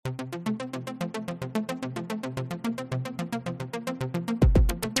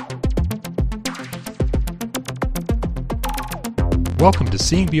Welcome to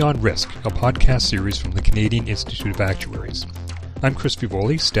Seeing Beyond Risk, a podcast series from the Canadian Institute of Actuaries. I'm Chris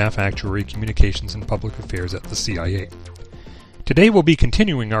Vivoli, Staff Actuary, Communications and Public Affairs at the CIA. Today we'll be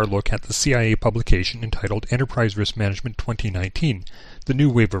continuing our look at the CIA publication entitled Enterprise Risk Management 2019, The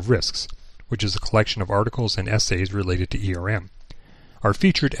New Wave of Risks, which is a collection of articles and essays related to ERM. Our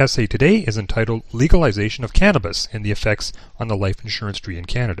featured essay today is entitled Legalization of Cannabis and the Effects on the Life Insurance Industry in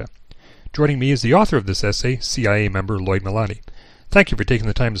Canada. Joining me is the author of this essay, CIA member Lloyd Milani. Thank you for taking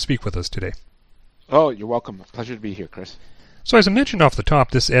the time to speak with us today. Oh, you're welcome. Pleasure to be here, Chris. So as I mentioned off the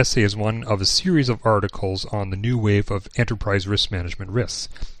top, this essay is one of a series of articles on the new wave of enterprise risk management risks.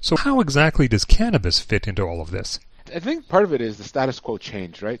 So how exactly does cannabis fit into all of this? I think part of it is the status quo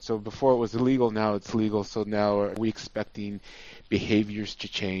change, right? So before it was illegal, now it's legal. So now are we expecting behaviors to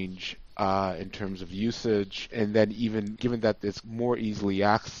change in terms of usage? And then even given that it's more easily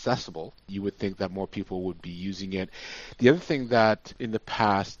accessible, you would think that more people would be using it. The other thing that in the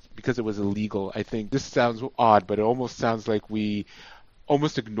past, because it was illegal, I think this sounds odd, but it almost sounds like we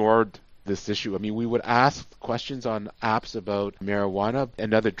almost ignored this issue. I mean, we would ask questions on apps about marijuana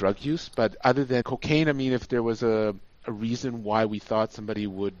and other drug use, but other than cocaine, I mean, if there was a reason why we thought somebody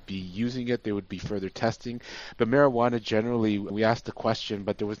would be using it, there would be further testing. But marijuana, generally, we asked the question,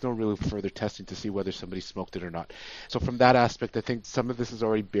 but there was no really further testing to see whether somebody smoked it or not. So from that aspect, I think some of this is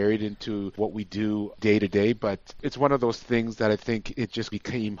already buried into what we do day to day, but it's one of those things that I think it just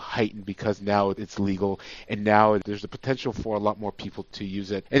became heightened because now it's legal, and now there's the potential for a lot more people to use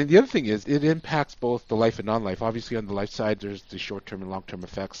it. And the other thing is, it impacts both the life and non-life. Obviously, on the life side, there's the short-term and long-term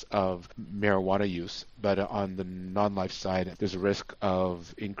effects of marijuana use, but on the non-life side, there's a risk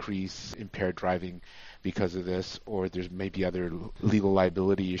of increased impaired driving because of this, or there's maybe other legal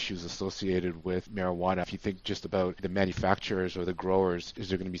liability issues associated with marijuana. If you think just about the manufacturers or the growers, is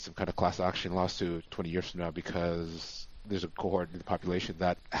there going to be some kind of class action lawsuit 20 years from now because there's a cohort in the population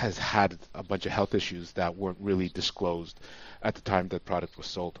that has had a bunch of health issues that weren't really disclosed at the time the product was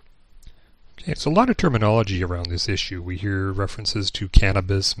sold? Okay, it's a lot of terminology around this issue. We hear references to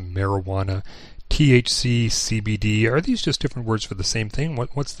cannabis, marijuana, THC, CBD. Are these just different words for the same thing?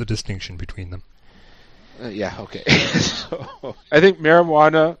 What's the distinction between them? Yeah, okay. So I think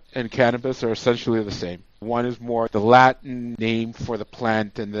marijuana and cannabis are essentially the same. One is more the Latin name for the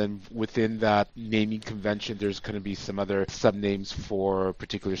plant, and then within that naming convention, there's going to be some other subnames for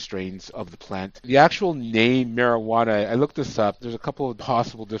particular strains of the plant. The actual name marijuana, I looked this up. There's a couple of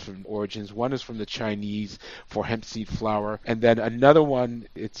possible different origins. One is from the Chinese for hemp seed flower, and then another one,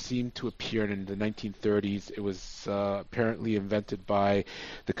 it seemed to appear in the 1930s. It was apparently invented by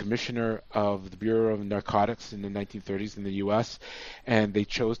the commissioner of the Bureau of Narcotics in the 1930s in the U.S., and they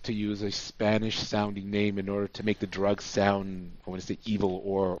chose to use a Spanish-sounding name in order to make the drug sound, I want to say, evil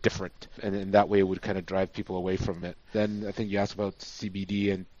or different. And in that way, it would kind of drive people away from it. Then I think you asked about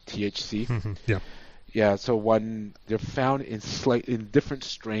CBD and THC. Mm-hmm. Yeah. Yeah, so they're found in different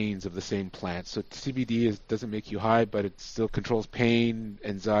strains of the same plant. So CBD doesn't make you high, but it still controls pain,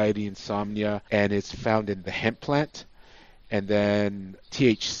 anxiety, insomnia, and it's found in the hemp plant. And then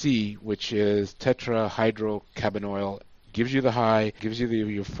THC, which is tetrahydrocannabinol, gives you the high, gives you the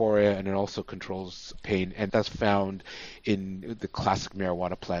euphoria, and it also controls pain. And that's found in the classic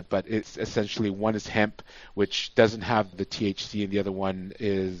marijuana plant. But it's essentially, one is hemp, which doesn't have the THC, and the other one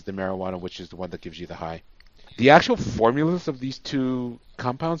is the marijuana, which is the one that gives you the high. The actual formulas of these two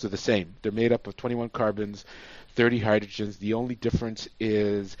compounds are the same. They're made up of 21 carbons, 30 hydrogens. The only difference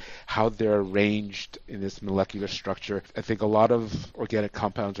is how they're arranged in this molecular structure. I think a lot of organic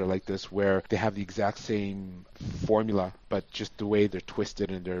compounds are like this, where they have the exact same formula, but just the way they're twisted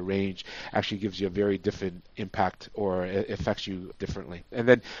and they're arranged actually gives you a very different impact, or it affects you differently. And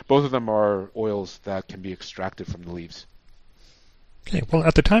then both of them are oils that can be extracted from the leaves. Okay, well,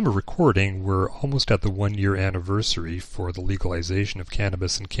 at the time of recording, we're almost at the 1-year anniversary for the legalization of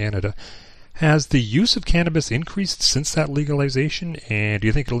cannabis in Canada. Has the use of cannabis increased since that legalization, and do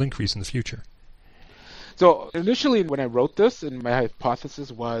you think it'll increase in the future? So initially when I wrote this, and my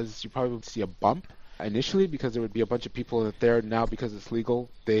hypothesis was you probably would see a bump initially because there would be a bunch of people there. Now because it's legal,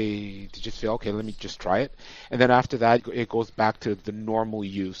 they just feel, okay, let me just try it. And then after that, it goes back to the normal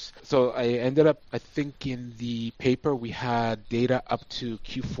use. So I ended up, I think in the paper, we had data up to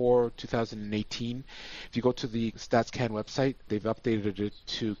Q4 2018. If you go to the StatsCan website, they've updated it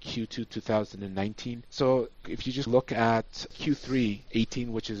to Q2 2019. So if you just look at Q3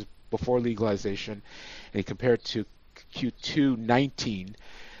 18, which is before legalization, and you compare it to Q2 19,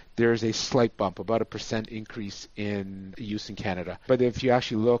 there's a slight bump, about a 1% increase in use in Canada. But if you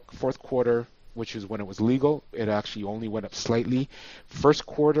actually look, fourth quarter, which is when it was legal, it actually only went up slightly. First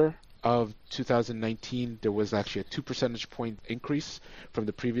quarter of 2019, there was actually a 2 percentage point increase from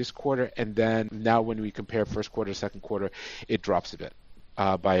the previous quarter. And then now when we compare first quarter, second quarter, it drops a bit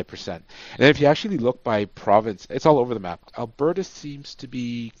by 1%. And then if you actually look by province, it's all over the map. Alberta seems to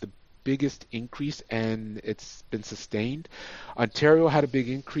be the biggest increase, and it's been sustained. Ontario had a big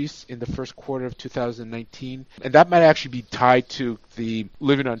increase in the first quarter of 2019, and that might actually be tied to the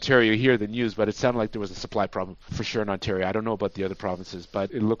Live in Ontario here, the news, but it sounded like there was a supply problem for sure in Ontario. I don't know about the other provinces,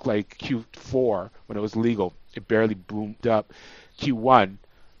 but it looked like Q4, when it was legal, it barely boomed up. Q1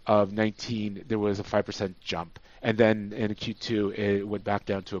 of 19, there was a 5% jump. And then in Q2, it went back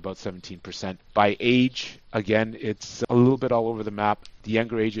down to about 17%. By age, again, it's a little bit all over the map. The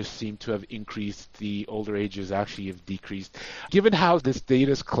younger ages seem to have increased. The older ages actually have decreased. Given how this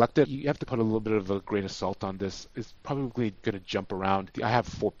data is collected, you have to put a little bit of a grain of salt on this. It's probably going to jump around. I have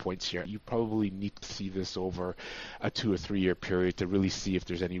 4 points here. You probably need to see this over a 2 or 3 year period to really see if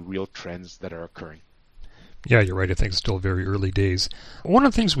there's any real trends that are occurring. Yeah, you're right. I think it's still very early days. One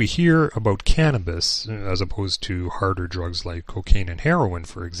of the things we hear about cannabis, as opposed to harder drugs like cocaine and heroin,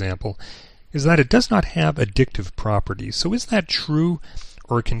 for example, is that it does not have addictive properties. So is that true,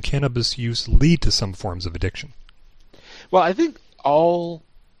 or can cannabis use lead to some forms of addiction? Well, I think all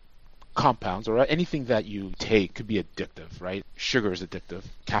compounds or anything that you take could be addictive, right? Sugar is addictive.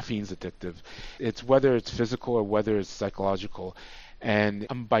 Caffeine is addictive. It's whether it's physical or whether it's psychological. And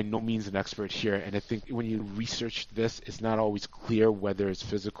I'm by no means an expert here, and I think when you research this, it's not always clear whether it's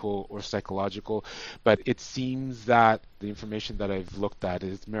physical or psychological, but it seems that the information that I've looked at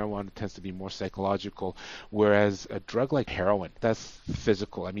is marijuana tends to be more psychological, whereas a drug like heroin, that's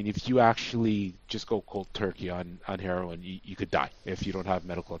physical. I mean, if you actually just go cold turkey on heroin, you could die if you don't have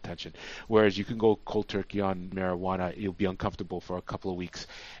medical attention, whereas you can go cold turkey on marijuana, you'll be uncomfortable for a couple of weeks,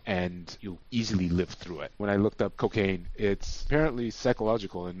 and you'll easily live through it. When I looked up cocaine, it's apparently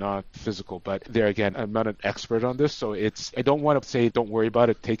psychological and not physical, but there again, I'm not an expert on this, so I don't want to say don't worry about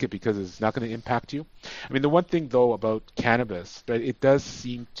it, take it, because it's not going to impact you. I mean, the one thing though about cannabis, that it does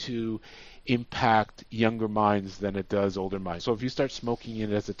seem to impact younger minds than it does older minds. So if you start smoking it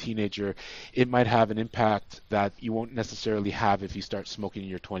as a teenager, it might have an impact that you won't necessarily have if you start smoking in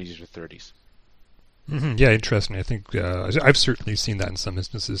your 20s or 30s. Mm-hmm. Yeah, interesting. I think I've certainly seen that in some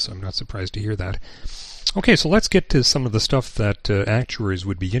instances, so I'm not surprised to hear that. Okay, so let's get to some of the stuff that actuaries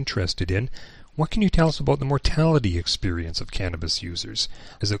would be interested in. What can you tell us about the mortality experience of cannabis users?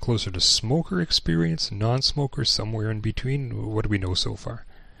 Is it closer to smoker experience, non-smoker, somewhere in between? What do we know so far?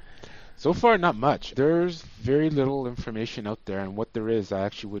 So far, not much. There's very little information out there, and what there is, I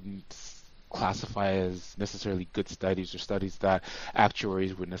actually wouldn't classify as necessarily good studies or studies that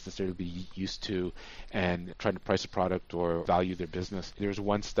actuaries would necessarily be used to and trying to price a product or value their business. There's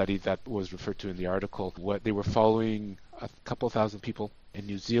one study that was referred to in the article. What they were following a couple thousand people in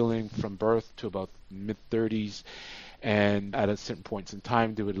New Zealand from birth to about mid-30s, and at a certain points in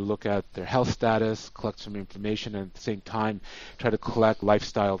time they would look at their health status, collect some information, and at the same time try to collect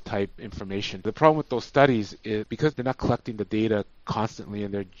lifestyle type information. The problem with those studies is because they're not collecting the data constantly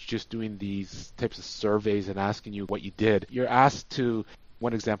and they're just doing these types of surveys and asking you what you did, you're asked to,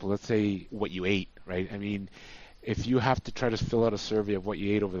 one example, let's say what you ate, right? I mean, if you have to try to fill out a survey of what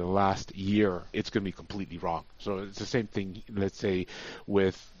you ate over the last year, it's going to be completely wrong. So it's the same thing, let's say,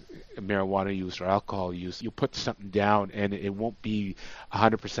 with marijuana use or alcohol use. You put something down and it won't be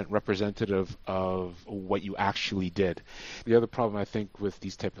 100% representative of what you actually did. The other problem I think with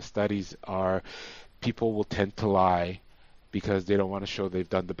these type of studies are people will tend to lie because they don't want to show they've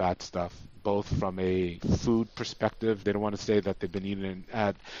done the bad stuff, both from a food perspective. They don't want to say that they've been eating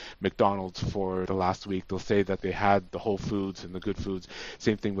at McDonald's for the last week. They'll say that they had the whole foods and the good foods.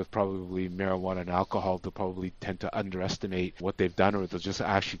 Same thing with probably marijuana and alcohol. They'll probably tend to underestimate what they've done, or they'll just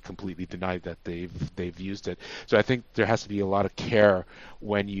actually completely deny that they've used it. So I think there has to be a lot of care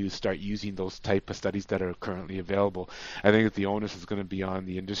when you start using those type of studies that are currently available. I think that the onus is going to be on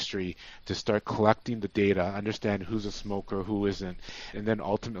the industry to start collecting the data, understand who's a smoker, who isn't, and then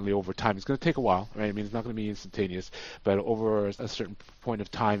ultimately over time, it's going to take a while, right? I mean, it's not going to be instantaneous, but over a certain point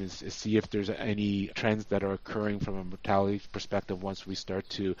of time is see if there's any trends that are occurring from a mortality perspective once we start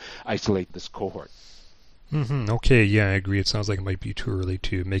to isolate this cohort. Mm-hmm. Okay, yeah, I agree. It sounds like it might be too early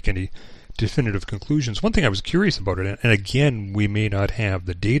to make any definitive conclusions. One thing I was curious about it, and again, we may not have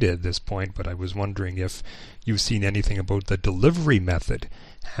the data at this point, but I was wondering if you've seen anything about the delivery method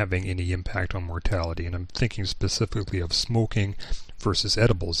having any impact on mortality, and I'm thinking specifically of smoking versus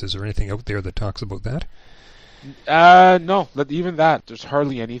edibles. Is there anything out there that talks about that? No, even that, there's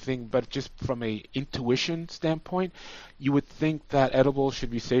hardly anything, but just from a intuition standpoint, You would think that edibles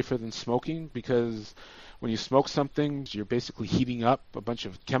should be safer than smoking because when you smoke something, you're basically heating up a bunch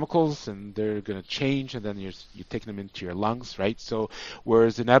of chemicals and they're going to change, and then you're taking them into your lungs, right? So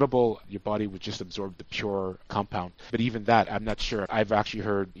whereas an edible, your body would just absorb the pure compound. But even that, I'm not sure. I've actually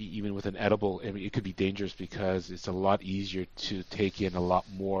heard even with an edible, it could be dangerous because it's a lot easier to take in a lot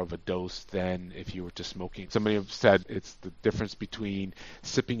more of a dose than if you were to smoking. Somebody have said it's the difference between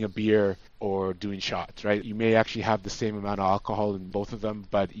sipping a beer or doing shots, right? You may actually have the same amount of alcohol in both of them,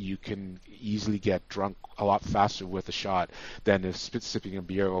 but you can easily get drunk a lot faster with a shot than if sipping a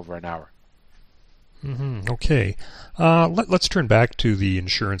beer over an hour. Okay. Let's turn back to the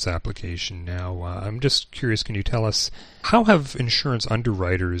insurance application now. I'm just curious, can you tell us, how have insurance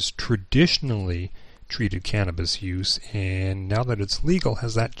underwriters traditionally treated cannabis use, and now that it's legal,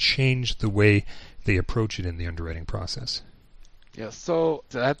 has that changed the way they approach it in the underwriting process? Yeah, so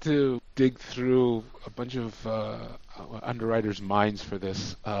I had to dig through a bunch of underwriters' minds for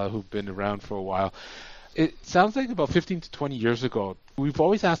this who've been around for a while. It sounds like about 15 to 20 years ago, we've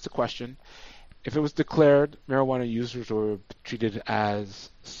always asked the question, if it was declared marijuana users were treated as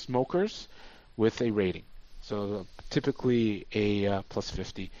smokers with a rating, so typically a plus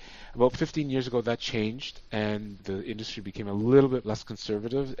 50. About 15 years ago, that changed, and the industry became a little bit less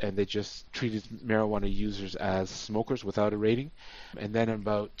conservative, and they just treated marijuana users as smokers without a rating. And then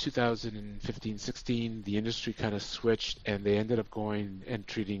about 2015-16, the industry kind of switched, and they ended up going and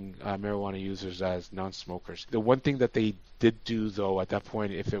treating marijuana users as non-smokers. The one thing that they did do, though, at that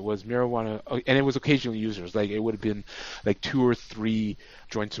point, if it was marijuana, and it was occasional users, like it would have been like 2 or 3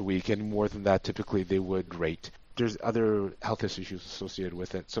 joints a week, and more than that, typically they would rate. There's other health issues associated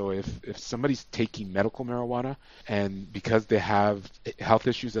with it. So if somebody's taking medical marijuana and because they have health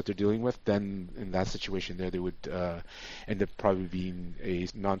issues that they're dealing with, then in that situation there they would end up probably being a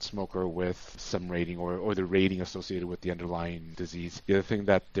non-smoker with some rating or the rating associated with the underlying disease. The other thing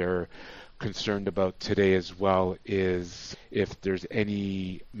that they're concerned about today as well is if there's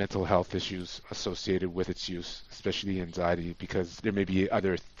any mental health issues associated with its use, especially anxiety, because there may be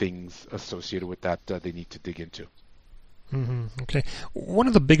other things associated with that they need to dig into. Okay. One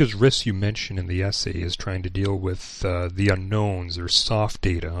of the biggest risks you mention in the essay is trying to deal with the unknowns or soft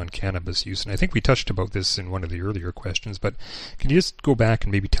data on cannabis use. And I think we touched about this in one of the earlier questions, but can you just go back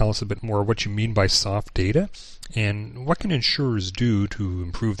and maybe tell us a bit more what you mean by soft data and what can insurers do to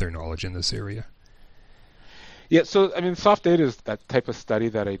improve their knowledge in this area? Yeah, so soft data is that type of study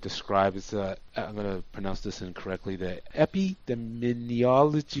that I described. Is I'm going to pronounce this incorrectly. The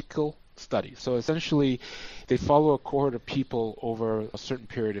epidemiological study. So essentially, they follow a cohort of people over a certain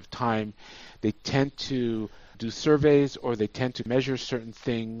period of time. They tend to do surveys or they tend to measure certain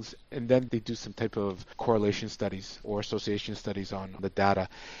things, and then they do some type of correlation studies or association studies on the data.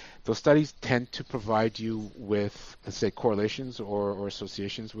 Those studies tend to provide you with, let's say, correlations or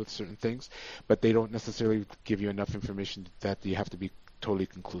associations with certain things, but they don't necessarily give you enough information that you have to be totally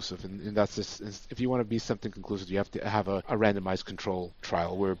conclusive. And that's just, if you want to be something conclusive, you have to have a randomized control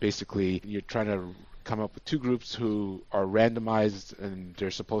trial where basically you're trying to come up with 2 groups who are randomized, and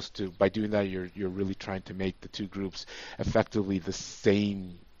they're supposed to, by doing that, you're really trying to make the 2 groups effectively the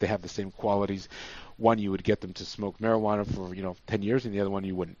same. They have the same qualities. One, you would get them to smoke marijuana for 10 years, and the other one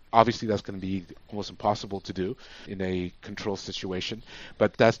you wouldn't. Obviously, that's going to be almost impossible to do in a control situation,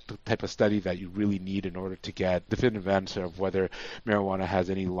 but that's the type of study that you really need in order to get definitive answer of whether marijuana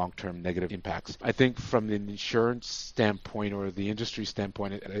has any long-term negative impacts. I think from the insurance standpoint or the industry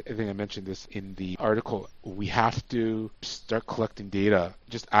standpoint, I think I mentioned this in the article, we have to start collecting data.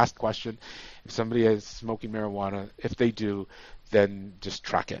 Just ask the question, if somebody is smoking marijuana, if they do, then just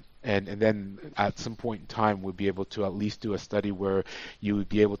track it. And then at some point in time, we'll be able to at least do a study where you would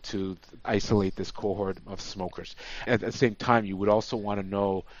be able to isolate this cohort of smokers. At the same time, you would also want to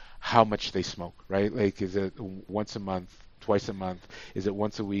know how much they smoke, right? Like, is it once a month, twice a month? Is it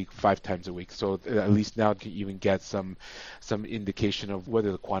once a week, 5 times a week? So at least now you can even get some indication of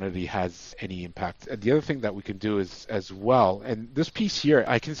whether the quantity has any impact. And the other thing that we can do is as well, and this piece here,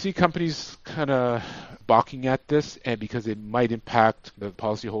 I can see companies kind of balking at this, and because it might impact the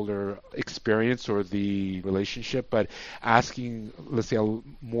policyholder experience or the relationship, but asking, let's say,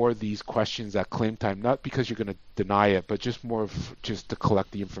 more of these questions at claim time, not because you're going to deny it, but just more of just to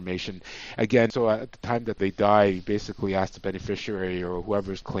collect the information. Again, so at the time that they die, you basically ask the beneficiary or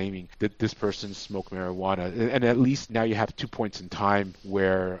whoever's claiming that this person smoked marijuana. And at least now you have 2 points in time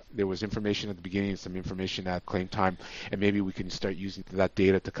where there was information at the beginning and some information at claim time, and maybe we can start using that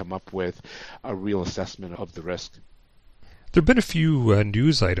data to come up with a real assessment of the risk. There have been a few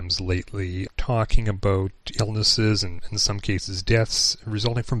news items lately talking about illnesses and in some cases deaths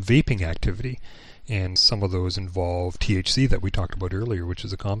resulting from vaping activity. and some of those involve THC that we talked about earlier, which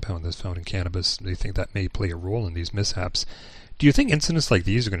is a compound that's found in cannabis. They think that may play a role in these mishaps. Do you think incidents like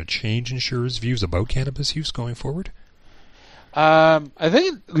these are going to change insurers' views about cannabis use going forward? I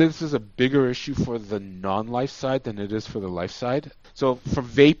think this is a bigger issue for the non-life side than it is for the life side. So for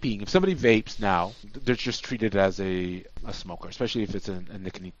vaping, if somebody vapes now, they're just treated as a smoker, especially if it's a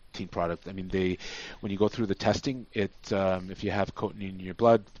nicotine product. I mean, when you go through the testing, if you have cocaine in your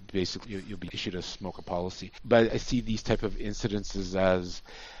blood, basically you'll be issued a smoker policy. But I see these type of incidences as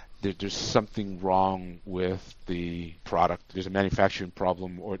there's something wrong with the product. There's a manufacturing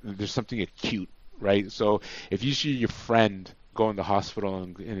problem, or there's something acute, right? So if you see your friend go in the hospital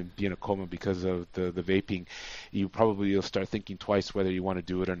and be in a coma because of the vaping, you'll start thinking twice whether you want to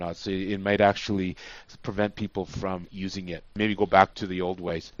do it or not. So it might actually prevent people from using it. Maybe go back to the old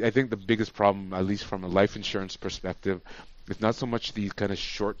ways. I think the biggest problem, at least from a life insurance perspective, it's not so much these kind of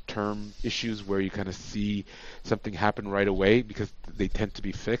short-term issues where you kind of see something happen right away because they tend to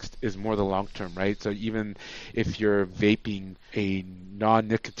be fixed, is more the long-term, right? So even if you're vaping a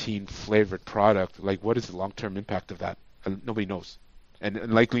non-nicotine flavored product, like what is the long-term impact of that? Nobody knows,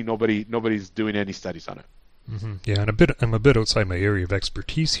 and likely nobody's doing any studies on it. Mm-hmm. Yeah, and I'm a bit outside my area of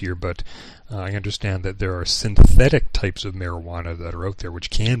expertise here, but I understand that there are synthetic types of marijuana that are out there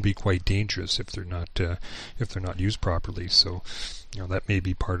which can be quite dangerous if they're not used properly. So, that may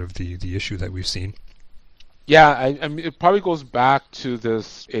be part of the issue that we've seen. Yeah, I mean, it probably goes back to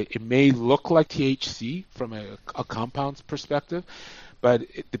this. It may look like THC from a compound's perspective, but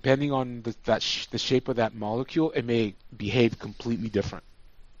depending on the shape of that molecule, it may behave completely different.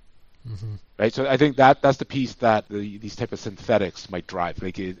 Mm-hmm. Right, so I think that's the piece that these type of synthetics might drive.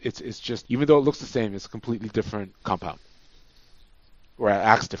 Like it's just, even though it looks the same, it's a completely different compound, or it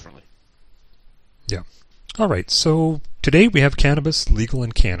acts differently. Yeah. All right. So today we have cannabis legal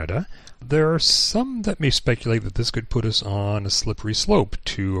in Canada. There are some that may speculate that this could put us on a slippery slope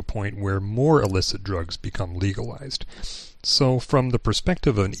to a point where more illicit drugs become legalized. So from the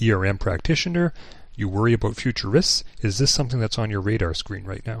perspective of an ERM practitioner, you worry about future risks. Is this something that's on your radar screen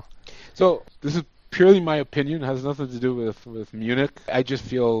right now? So this is purely my opinion. It has nothing to do with Munich. I just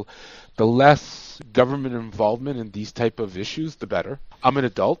feel the less government involvement in these type of issues, the better. I'm an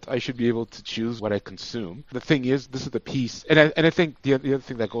adult. I should be able to choose what I consume. The thing is, this is the piece, and I think the other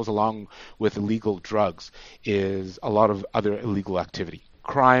thing that goes along with illegal drugs is a lot of other illegal activity.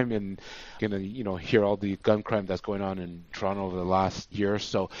 Crime, and hear all the gun crime that's going on in Toronto over the last year or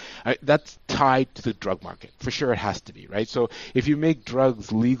so. That's tied to the drug market. For sure it has to be, right? So if you make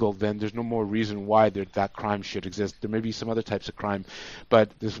drugs legal, then there's no more reason why that crime should exist. There may be some other types of crime,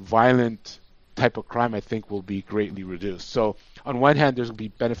 but this violent type of crime, I think, will be greatly reduced. So on one hand, there's going to be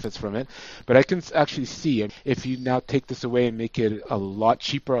benefits from it, but I can actually see if you now take this away and make it a lot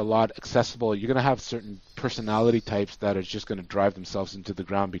cheaper, a lot accessible, you're going to have certain personality types that are just going to drive themselves into the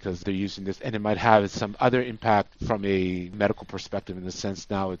ground because they're using this, and it might have some other impact from a medical perspective in the sense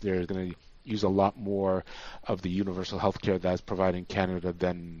now they're going to use a lot more of the universal health care that's provided in Canada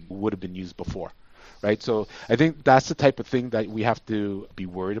than would have been used before. Right, so I think that's the type of thing that we have to be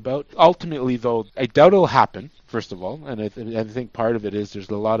worried about. Ultimately, though, I doubt it'll happen. First of all, and I think part of it is there's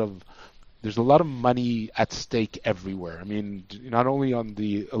a lot of money at stake everywhere. I mean, not only on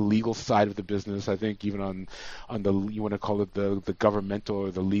the illegal side of the business, I think even on the, you want to call it the governmental or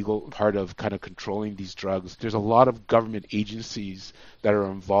the legal part of kind of controlling these drugs. There's a lot of government agencies that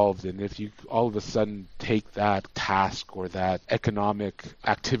are involved, and if you all of a sudden take that task or that economic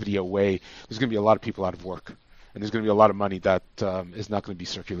activity away, there's going to be a lot of people out of work. And there's going to be a lot of money that is not going to be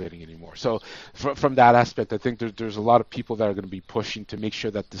circulating anymore. So from that aspect, I think there's a lot of people that are going to be pushing to make sure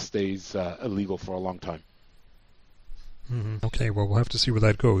that this stays illegal for a long time. Mm-hmm. Okay, well, we'll have to see where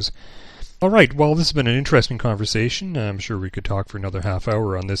that goes. All right, well, this has been an interesting conversation. I'm sure we could talk for another half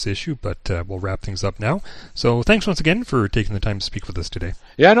hour on this issue, but we'll wrap things up now. So thanks once again for taking the time to speak with us today.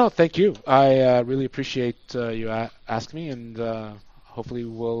 Yeah, no, thank you. I really appreciate you asking me, and hopefully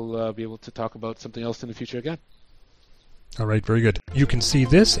we'll be able to talk about something else in the future again. All right, very good. You can see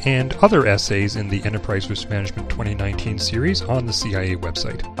this and other essays in the Enterprise Risk Management 2019 series on the CIA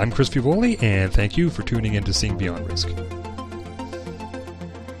website. I'm Chris Fivoli, and thank you for tuning in to Seeing Beyond Risk.